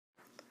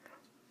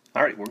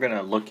Alright, we're going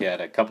to look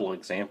at a couple of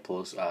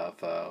examples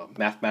of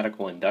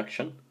mathematical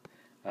induction.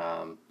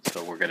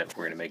 So we're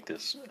gonna make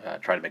this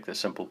try to make this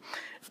simple.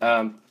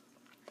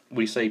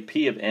 We say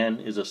P of n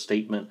is a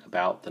statement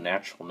about the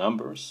natural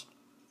numbers.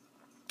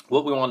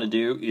 What we want to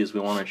do is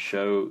we want to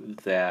show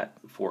that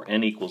for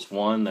n equals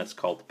 1, that's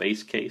called the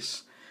base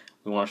case.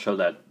 We want to show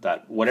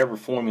that whatever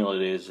formula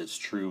it is, it's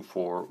true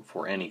for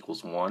n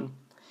equals 1.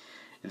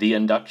 The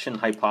induction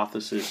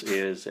hypothesis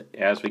is,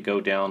 as we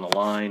go down the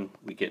line,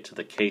 we get to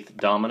the kth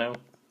domino,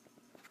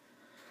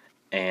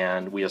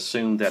 and we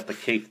assume that the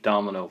kth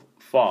domino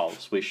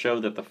falls. We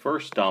show that the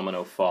first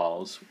domino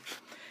falls.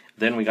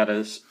 Then we got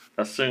to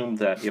assume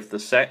that if the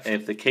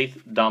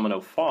kth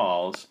domino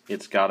falls,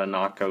 it's got to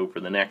knock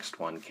over the next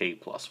one, k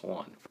plus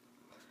 1.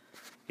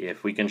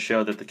 If we can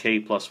show that the k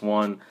plus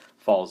 1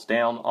 falls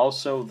down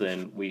also,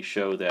 then we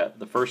show that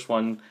the first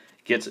one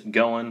gets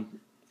going.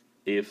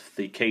 If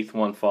the kth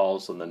one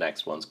falls, then the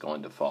next one's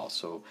going to fall.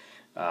 So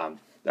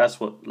that's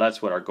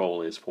what our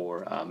goal is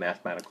for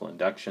mathematical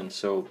induction.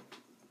 So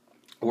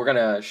we're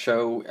going to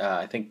show,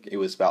 I think it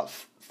was about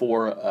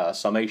 4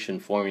 summation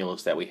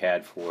formulas that we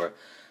had for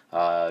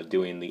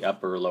doing the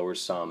upper, lower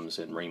sums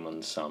and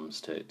Riemann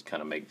sums to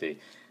kind of make the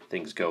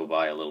things go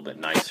by a little bit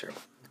nicer.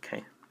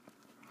 Okay.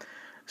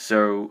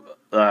 So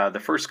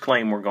the first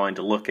claim we're going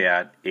to look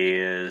at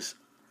is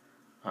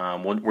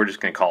we're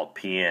just going to call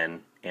it Pn,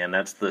 and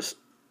that's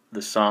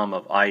the sum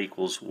of I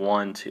equals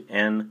 1 to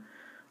n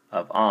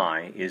of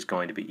I is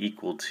going to be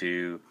equal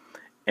to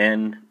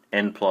n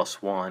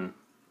plus 1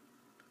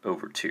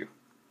 over 2.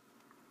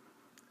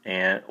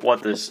 And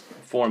what this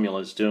formula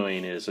is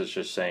doing is it's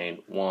just saying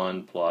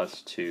 1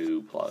 plus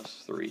 2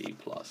 plus 3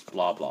 plus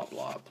blah blah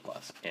blah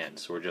plus n.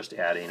 So we're just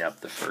adding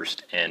up the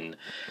first n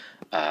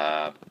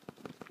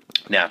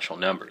natural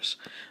numbers.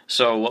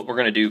 So what we're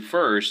going to do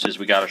first is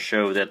we got to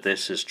show that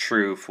this is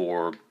true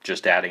for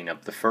just adding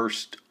up the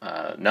first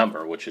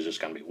number, which is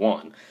just going to be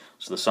 1.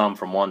 So the sum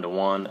from 1 to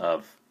 1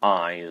 of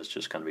I is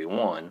just going to be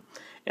 1,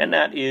 and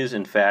that is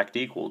in fact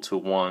equal to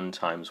 1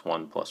 times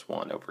 1 plus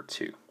 1 over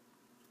 2.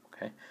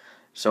 Okay,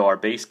 so our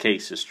base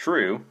case is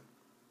true,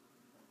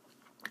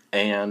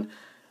 and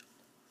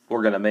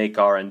we're going to make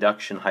our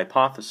induction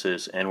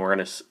hypothesis, and we're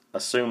going to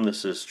assume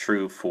this is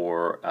true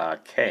for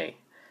k.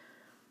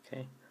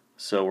 Okay.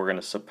 So we're going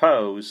to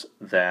suppose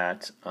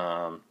that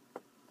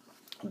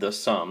the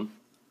sum,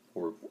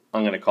 or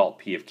I'm going to call it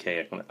P of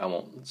k, I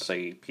won't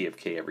say P of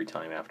k every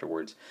time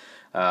afterwards,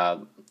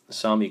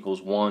 sum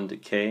equals 1 to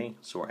k,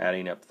 so we're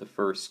adding up the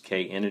first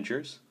k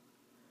integers.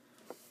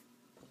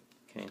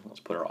 Okay, let's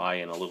put our I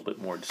in a little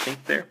bit more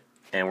distinct there,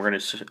 and we're going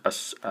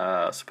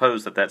to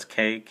suppose that that's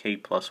k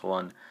plus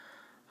 1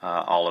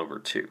 all over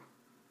 2.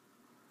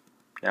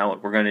 Now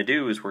what we're going to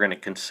do is we're going to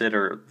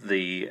consider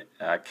the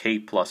k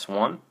plus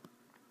 1,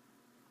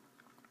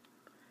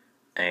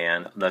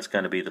 and that's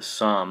going to be the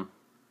sum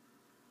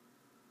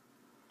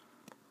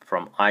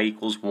from I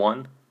equals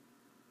 1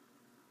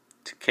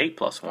 to k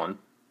plus 1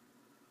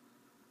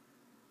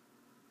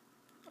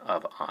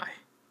 of I.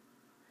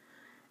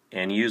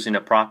 And using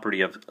a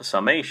property of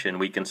summation,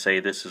 we can say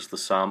this is the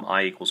sum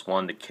I equals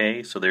 1 to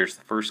k, so there's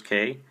the first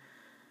k,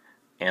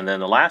 and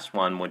then the last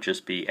one would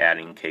just be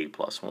adding k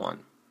plus 1.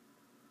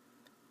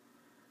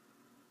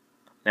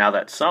 Now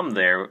that sum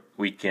there,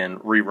 we can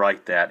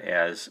rewrite that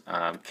as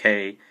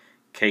k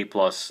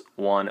plus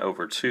 1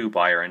 over 2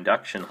 by our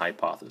induction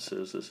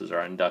hypothesis. This is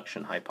our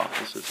induction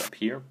hypothesis up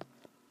here.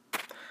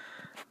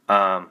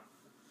 All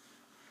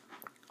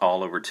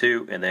over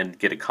 2, and then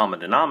get a common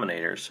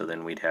denominator, so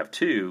then we'd have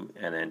 2,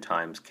 and then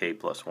times k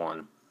plus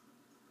 1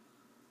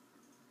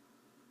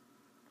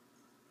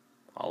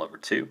 all over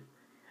 2.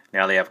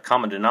 Now they have a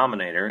common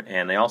denominator,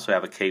 and they also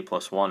have a k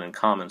plus 1 in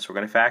common, so we're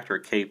going to factor a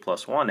k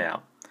plus 1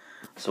 out.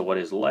 So what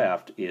is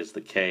left is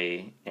the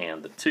k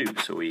and the 2,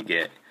 so we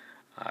get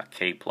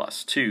k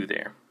plus 2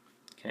 there,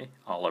 okay,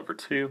 all over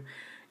 2,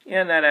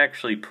 and that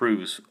actually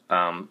proves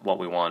what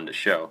we wanted to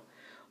show.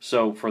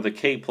 So for the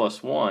k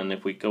plus 1,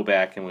 if we go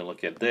back and we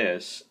look at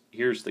this,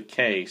 here's the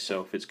k,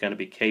 so if it's going to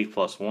be k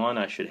plus 1,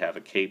 I should have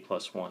a k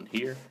plus 1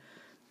 here,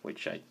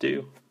 which I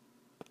do.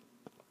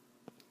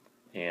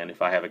 And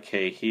if I have a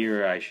k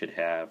here, I should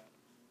have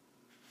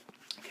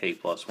k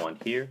plus 1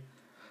 here.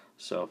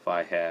 So if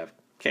I have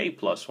k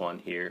plus 1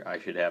 here, I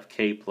should have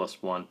k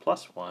plus 1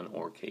 plus 1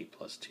 or k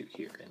plus 2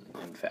 here,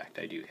 and in fact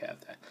I do have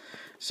that.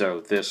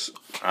 So this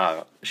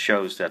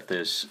shows that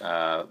this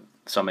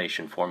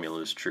summation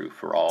formula is true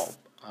for all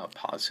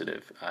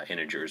positive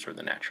integers or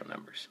the natural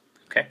numbers.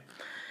 Okay,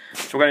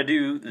 so we're going to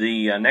do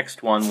the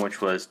next one, which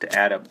was to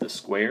add up the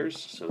squares,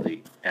 so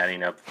the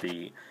adding up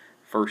the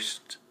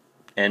first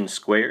n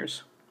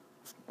squares.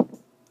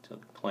 So the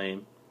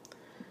claim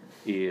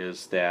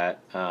is that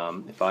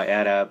if I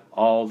add up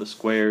all the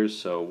squares,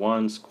 so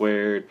 1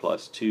 squared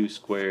plus 2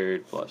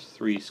 squared plus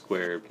 3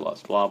 squared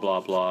plus blah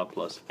blah blah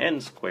plus n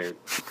squared,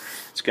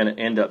 it's going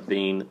to end up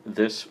being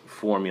this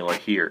formula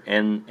here,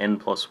 n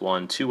plus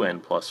 1,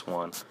 2n plus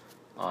 1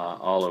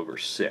 all over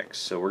 6.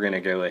 So we're going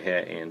to go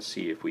ahead and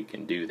see if we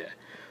can do that.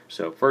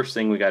 So first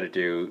thing we got to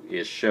do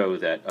is show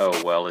that,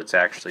 oh well, it's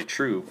actually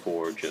true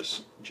for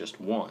just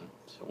 1.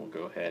 So we'll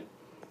go ahead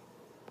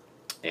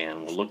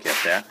and we'll look at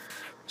that.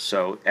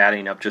 So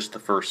adding up just the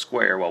first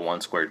square, well,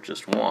 1 squared is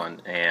just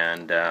 1,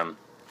 and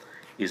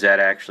is that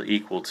actually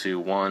equal to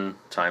 1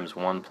 times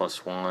 1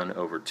 plus 1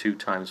 over 2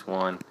 times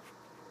 1?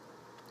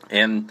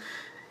 And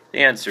the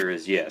answer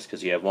is yes,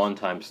 because you have 1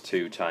 times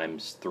 2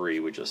 times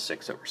 3, which is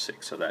 6 over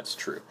 6, so that's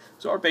true.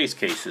 So our base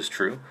case is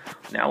true.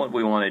 Now what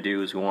we want to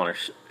do is we want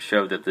to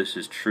show that this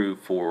is true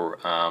for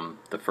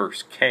the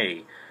first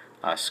k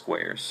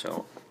squares.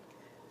 So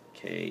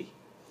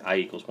I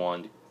equals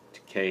 1 to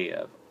k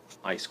of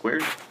I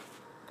squared.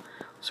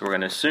 So we're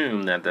going to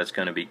assume that that's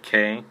going to be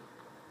k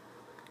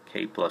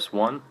plus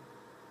 1,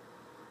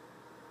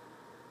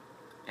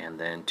 and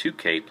then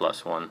 2k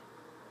plus 1.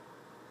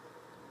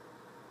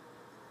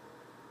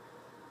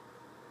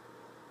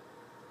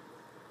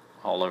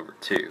 All over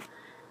 2.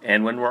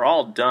 And when we're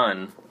all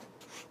done,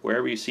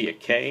 wherever you see a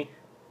k,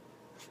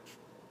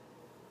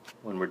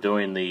 when we're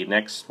doing the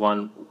next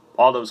one,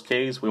 all those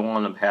k's, we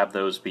want to have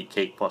those be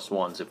k plus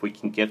 1s. If we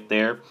can get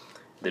there,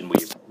 then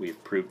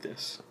we've proved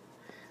this.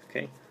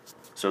 Okay,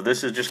 so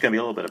this is just going to be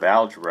a little bit of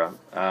algebra.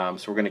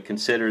 So we're going to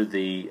consider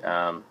the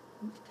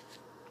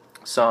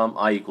sum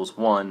I equals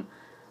 1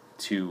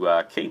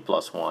 to k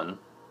plus 1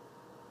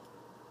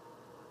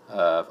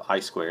 of I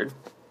squared.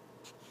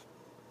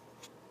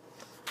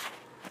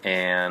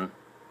 And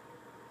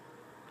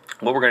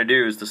what we're going to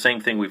do is the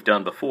same thing we've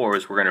done before,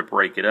 is we're going to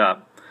break it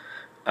up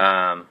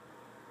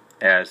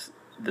as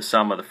the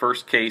sum of the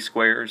first k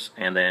squares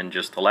and then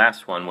just the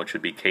last one, which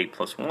would be k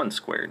plus 1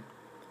 squared.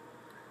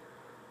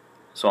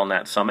 So on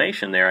that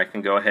summation there, I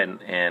can go ahead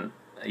and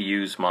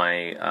use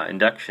my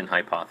induction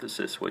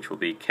hypothesis, which will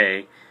be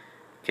k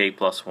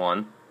plus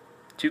 1,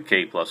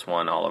 2k plus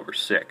 1 all over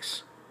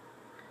 6.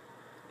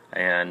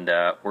 And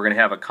we're going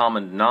to have a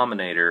common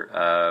denominator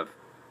of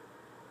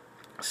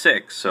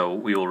 6, so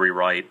we will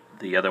rewrite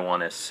the other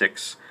one as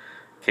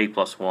 6k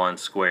plus 1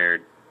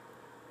 squared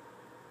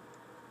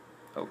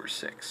over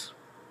 6.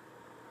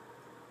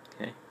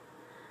 Okay.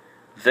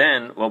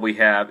 Then what we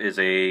have is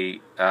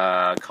a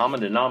common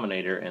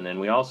denominator, and then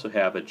we also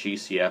have a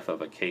GCF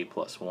of a k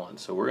plus 1.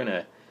 So we're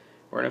gonna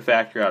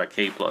factor out a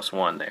k plus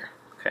 1 there.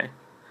 Okay.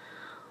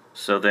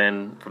 So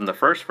then from the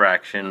first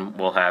fraction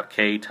we'll have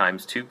k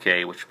times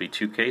 2k, which will be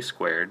 2k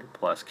squared,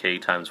 plus k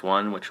times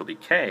 1, which will be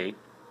k,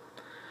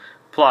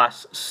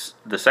 plus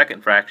the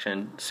second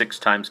fraction, 6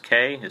 times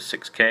k is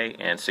 6k,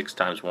 and 6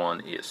 times 1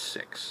 is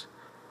 6.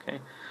 Okay,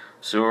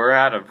 so we're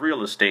out of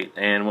real estate,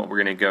 and what we're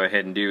going to go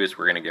ahead and do is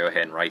we're going to go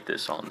ahead and write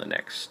this on the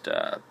next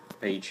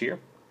page here.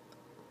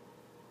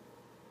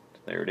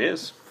 There it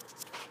is.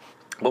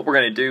 What we're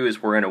going to do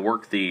is we're going to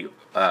work the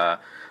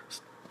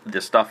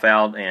stuff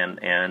out and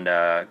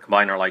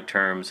combine our like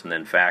terms and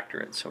then factor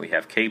it. So we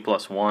have k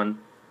plus 1,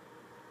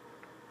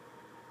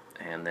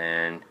 and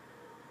then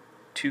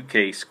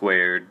 2k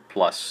squared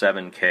plus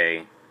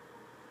 7k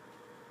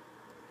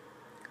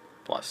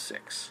plus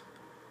 6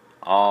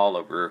 all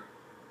over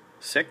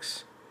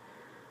 6.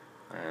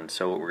 And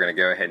so what we're going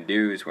to go ahead and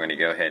do is we're going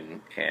to go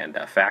ahead and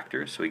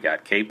factor. So we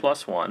got k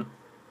plus 1,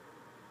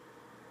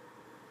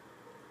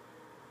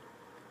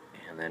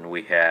 and then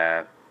we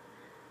have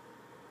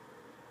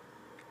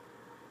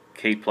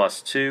k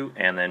plus 2,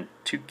 and then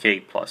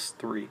 2k plus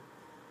 3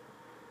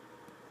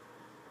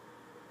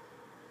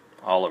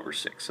 all over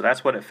 6. So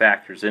that's what it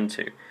factors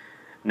into.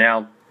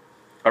 Now,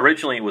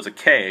 originally it was a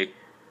k.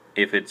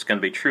 If it's going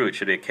to be true, it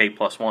should be a k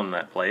plus 1 in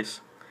that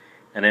place.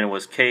 And then it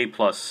was k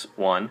plus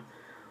 1.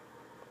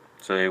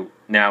 So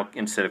now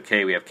instead of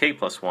k, we have k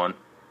plus 1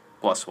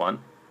 plus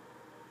 1.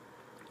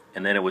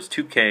 And then it was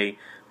 2k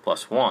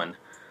plus 1.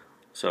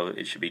 So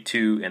it should be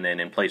 2, and then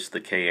in place of the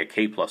k, a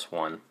k plus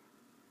 1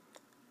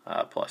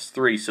 plus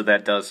 3. So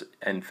that does,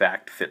 in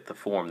fact, fit the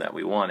form that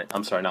we wanted.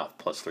 I'm sorry, not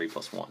plus 3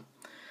 plus 1.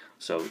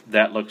 So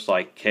that looks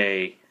like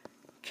k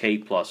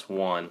plus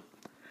 1,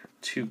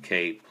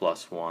 2k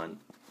plus 1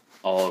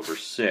 all over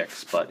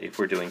 6. But if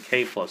we're doing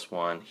k plus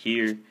 1,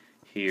 here,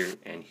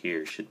 and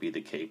here should be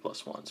the k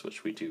plus 1s,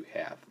 which we do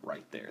have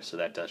right there. So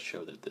that does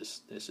show that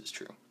this is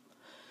true.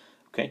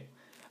 Okay,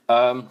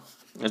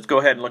 let's go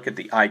ahead and look at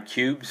the I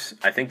cubes.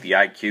 I think the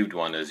I cubed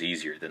one is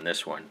easier than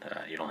this one.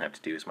 You don't have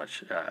to do as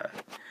much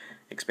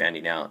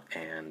expanding out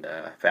and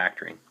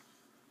factoring.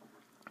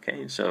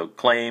 Okay, so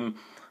claim,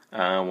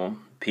 well,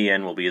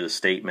 Pn will be the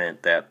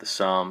statement that the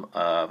sum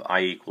of I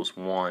equals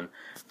 1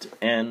 to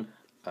n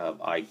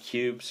of I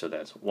cubed, so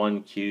that's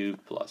 1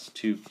 cubed plus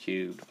 2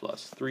 cubed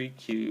plus 3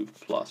 cubed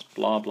plus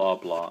blah blah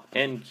blah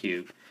n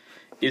cubed,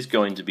 is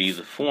going to be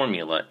the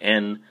formula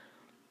n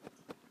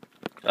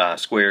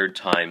squared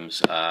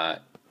times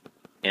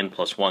n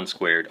plus 1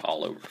 squared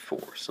all over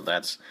 4. So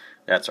that's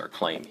our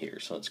claim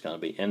here. So it's going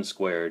to be n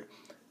squared,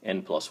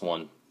 n plus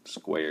 1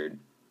 squared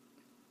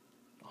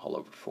all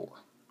over 4.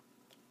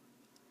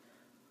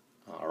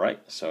 Alright,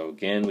 so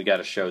again we got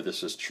to show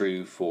this is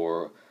true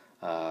for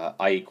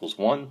I equals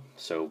 1.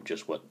 So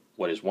just what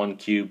is 1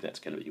 cubed? That's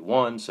going to be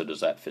 1. So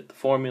does that fit the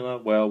formula?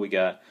 Well, we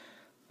got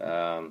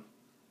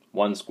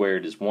 1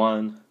 squared is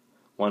 1.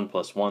 1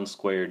 plus 1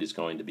 squared is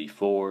going to be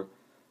 4.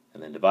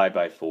 And then divide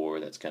by 4,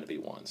 that's going to be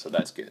 1. So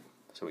that's good.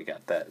 So we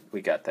got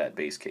that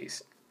base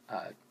case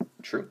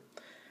true.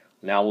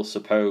 Now we'll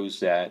suppose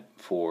that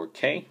for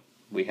k,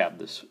 we have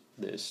this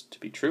to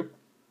be true.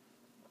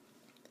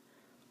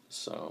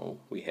 So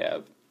we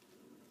have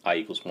I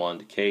equals 1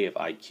 to k of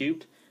I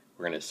cubed.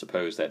 We're going to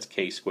suppose that's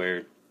k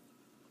squared,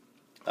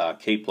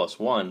 k plus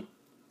 1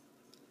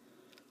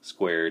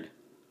 squared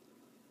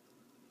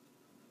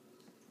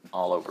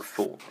all over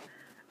 4.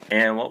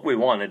 And what we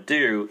want to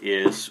do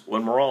is,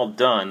 when we're all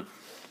done,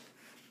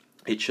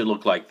 it should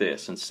look like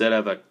this. Instead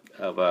of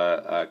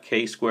a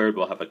k squared,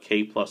 we'll have a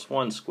k plus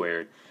 1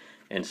 squared.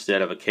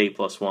 Instead of a k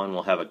plus 1,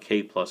 we'll have a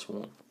k plus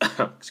 1,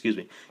 excuse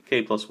me,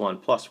 k plus 1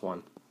 plus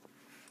 1,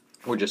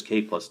 or just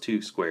k plus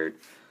 2 squared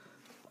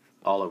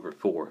all over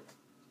 4.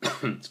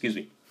 Excuse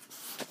me.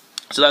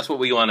 So that's what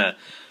we want to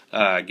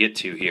get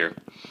to here.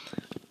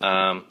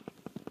 So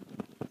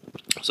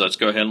let's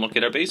go ahead and look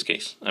at our base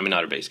case. I mean,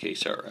 not our base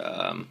case,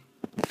 our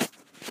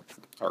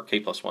k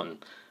plus 1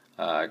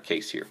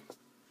 case here.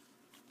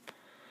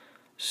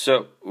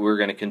 So we're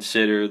going to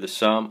consider the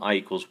sum I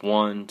equals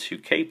 1 to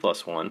k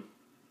plus 1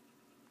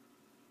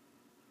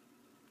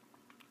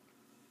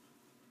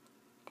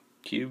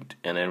 cubed,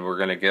 and then we're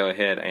going to go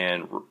ahead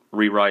and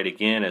rewrite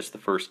again as the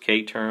first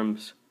k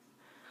terms.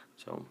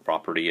 So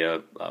property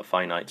of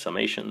finite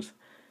summations,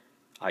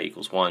 I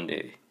equals 1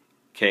 to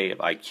k of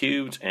I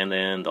cubed, and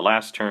then the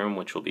last term,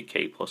 which will be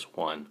k plus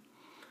 1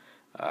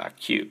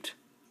 cubed.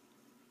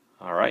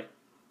 Alright,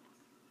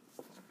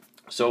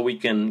 so we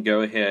can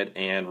go ahead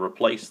and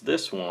replace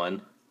this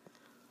one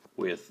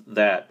with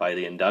that by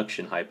the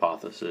induction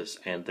hypothesis,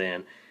 and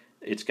then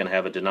it's going to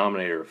have a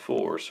denominator of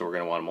 4, so we're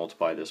going to want to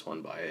multiply this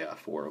one by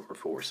 4 over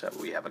 4 so that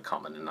we have a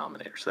common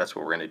denominator. So that's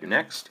what we're going to do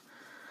next.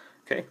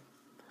 Okay,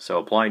 so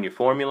applying your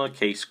formula,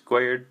 k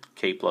squared,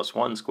 k plus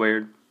 1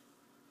 squared,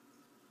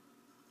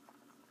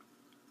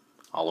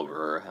 all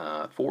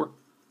over 4.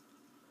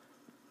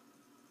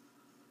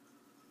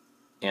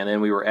 And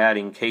then we were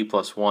adding k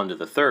plus 1 to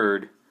the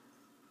third,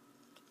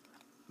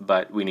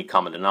 but we need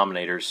common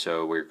denominators,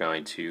 so we're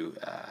going to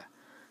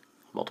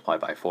multiply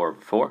by 4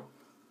 over 4.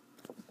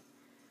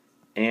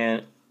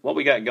 And what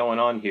we got going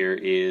on here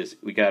is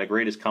we got a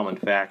greatest common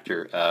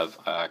factor of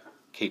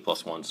k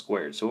plus 1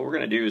 squared. So what we're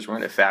going to do is we're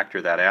going to factor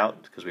that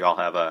out because we all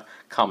have a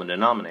common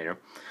denominator.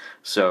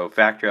 So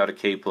factor out a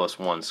k plus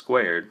 1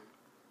 squared,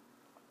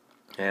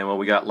 and what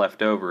we got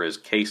left over is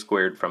k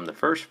squared from the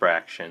first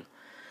fraction,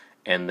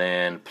 and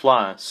then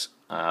plus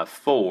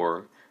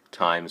 4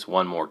 times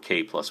one more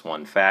k plus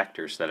 1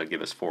 factor, so that'll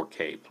give us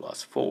 4k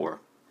plus 4,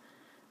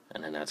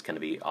 and then that's going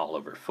to be all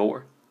over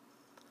 4.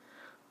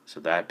 So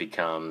that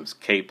becomes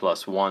k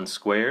plus 1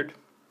 squared,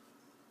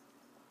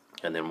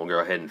 and then we'll go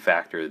ahead and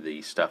factor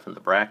the stuff in the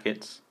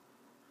brackets,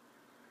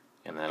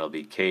 and that'll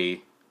be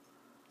k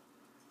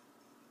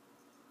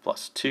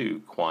plus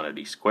 2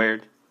 quantity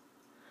squared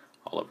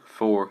all over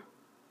 4.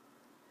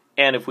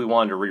 And if we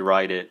wanted to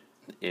rewrite it,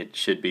 it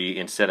should be,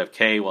 instead of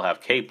k, we'll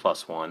have k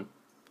plus 1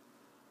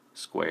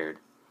 squared,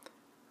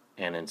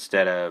 and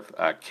instead of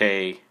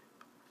k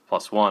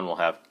plus 1, we'll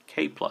have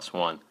k plus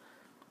 1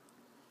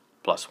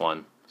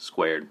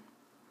 squared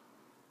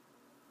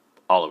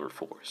all over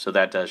 4. So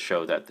that does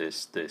show that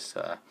this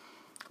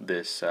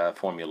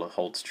formula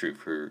holds true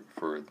for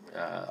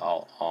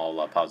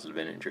all positive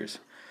integers.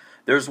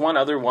 There's one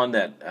other one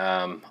that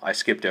I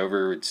skipped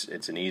over.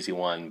 It's an easy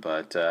one,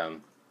 but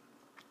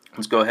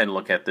let's go ahead and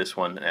look at this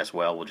one as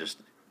well. We'll just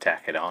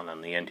tack it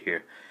on the end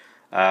here.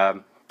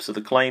 So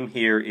the claim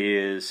here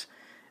is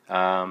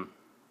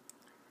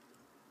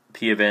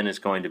P of n is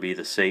going to be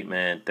the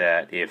statement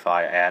that if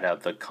I add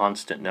up the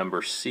constant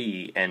number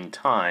c n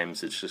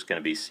times, it's just going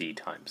to be c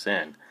times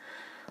n.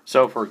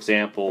 So for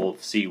example,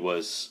 if c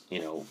was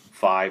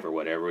 5 or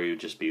whatever, it would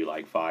just be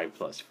like 5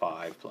 plus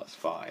 5 plus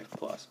 5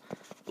 plus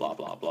blah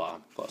blah blah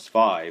plus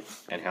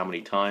 5, and how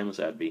many times?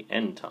 That'd be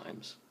n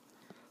times.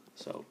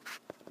 So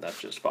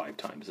that's just 5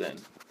 times n.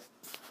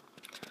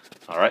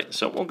 Alright,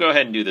 so we'll go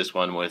ahead and do this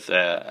one with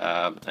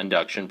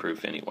induction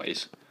proof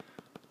anyways.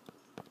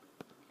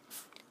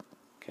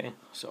 Okay,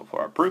 so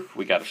for our proof,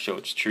 we got to show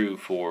it's true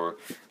for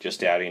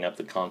just adding up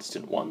the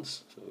constant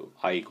ones. So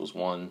I equals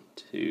 1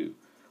 to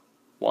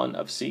 1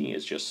 of c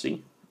is just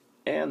c,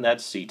 and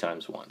that's c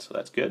times 1, so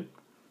that's good.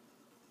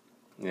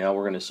 Now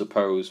we're going to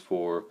suppose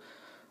for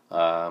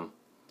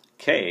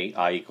k,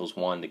 I equals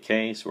 1 to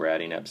k, so we're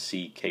adding up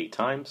c k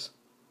times.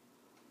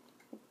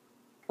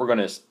 We're going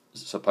to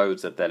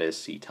suppose that that is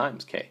c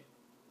times k.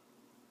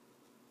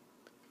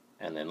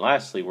 And then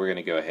lastly, we're going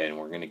to go ahead and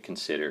we're going to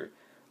consider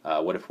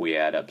what if we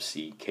add up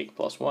c k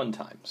plus 1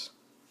 times.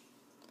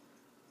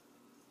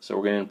 So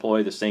we're going to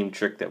employ the same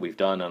trick that we've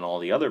done on all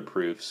the other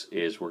proofs,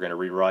 is we're going to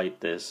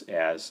rewrite this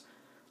as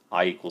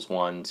I equals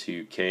 1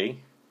 to k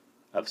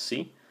of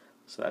c.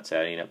 So that's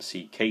adding up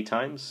c k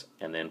times,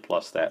 and then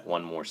plus that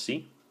one more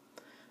c.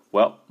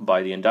 Well,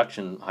 by the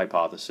induction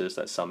hypothesis,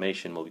 that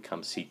summation will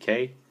become ck,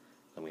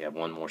 and we have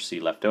one more c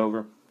left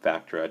over,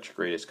 factor out your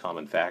greatest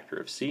common factor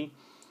of c,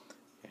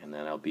 and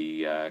then that'll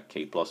be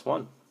k plus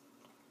 1.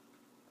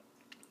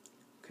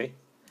 Okay,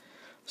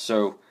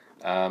 so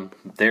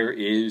there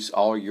is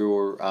all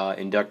your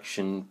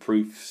induction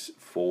proofs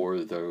for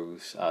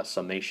those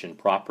summation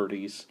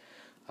properties.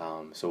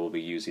 So we'll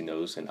be using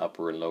those in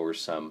upper and lower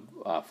sum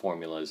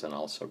formulas, and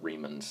also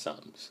Riemann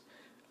sums.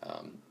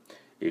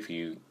 If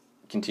you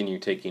continue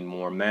taking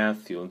more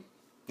math, you'll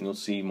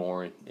see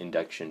more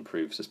induction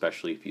proofs,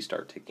 especially if you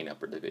start taking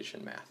upper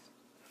division math.